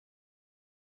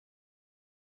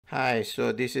Hi,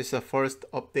 so this is the first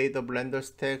update of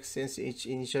renderStacks since its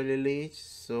initial release.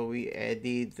 So we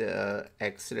added the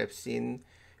Xref Scene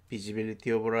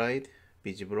visibility override,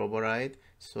 visible override.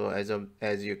 So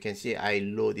as you can see, I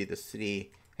loaded the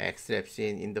 3 Xref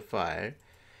Scene in the file.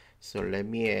 So let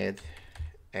me add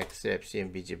Xref Scene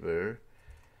visible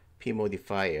P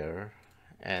modifier,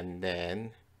 and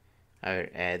then I'll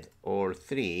add all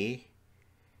 3.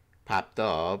 Popped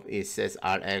up, it says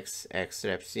rx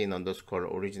xref scene underscore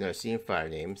original scene file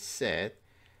name set,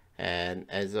 and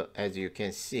as you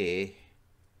can see,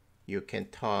 you can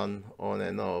turn on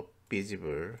and off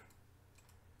visible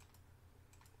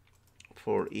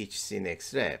for each scene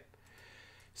xref.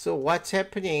 So what's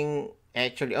happening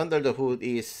actually under the hood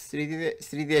is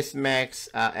 3ds Max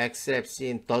xref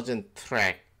scene doesn't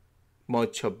track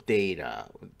much of data,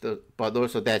 but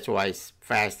also that's why it's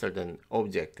faster than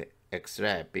object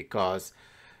Xref, because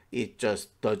it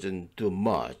just doesn't do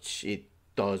much. It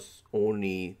does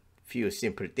only few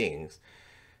simple things.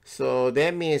 So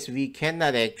that means we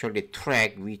cannot actually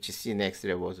track which scene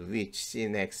Xref was which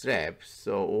scene Xref.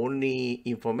 So only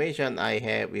information I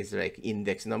have is like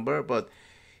index number, but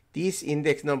this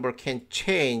index number can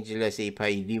change. Let's say if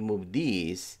I remove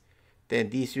this, then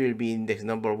this will be index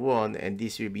number 1 and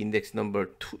this will be index number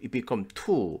 2. It become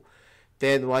 2.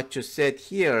 Then what you said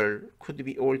here could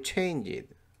be all changed.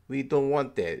 We don't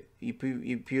want that.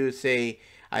 If you say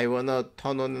I wanna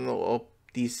turn on and off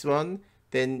this one,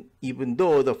 then even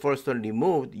though the first one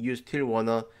removed, you still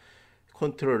wanna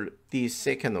control this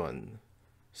second one.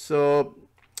 So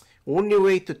only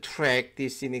way to track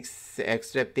this in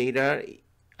Xref data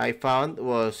I found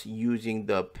was using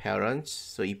the parents.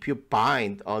 So if you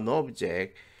bind an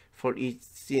object for each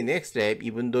scene Xref,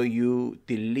 even though you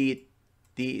delete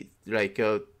the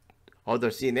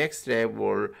other scene Xref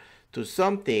or to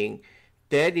something,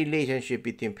 that relationship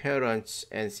between parents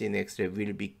and scene Xref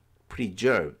will be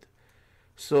preserved.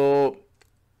 So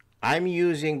I'm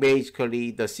using basically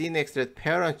the scene Xref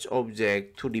parent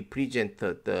object to represent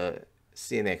the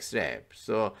scene Xref.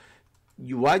 So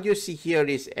what you see here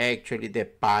is actually the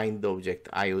bind object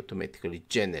I automatically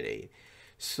generate.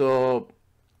 So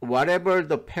whatever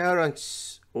the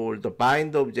parents or the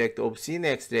bind object of scene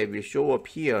Xref will show up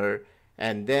here,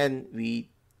 and then we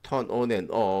turn on and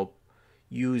off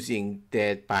using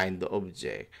that bind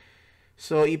object.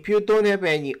 So if you don't have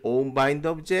any own bind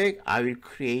object, I will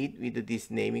create with this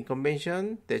naming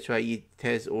convention. That's why it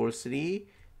has all 3.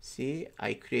 See,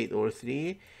 I create all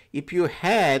 3. If you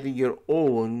had your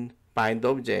own bind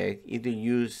object, it will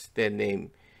use the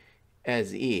name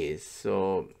as is.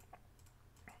 So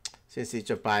since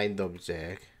it's a bind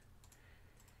object,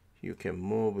 you can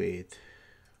move it,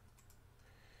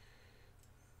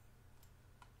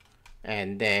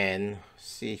 and then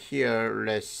see here,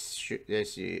 let's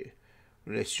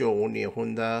show only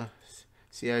Honda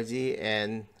CRG,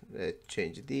 and let's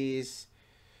change this,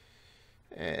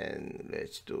 and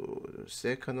let's do the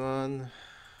second one,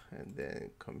 and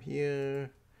then come here,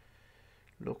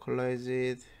 localize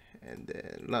it, and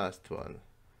then last one.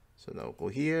 So now go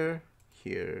here,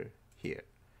 here, here.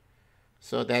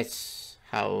 So that's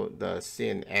how the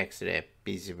scene Xref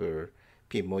visible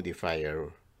P modifier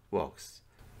works.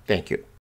 Thank you.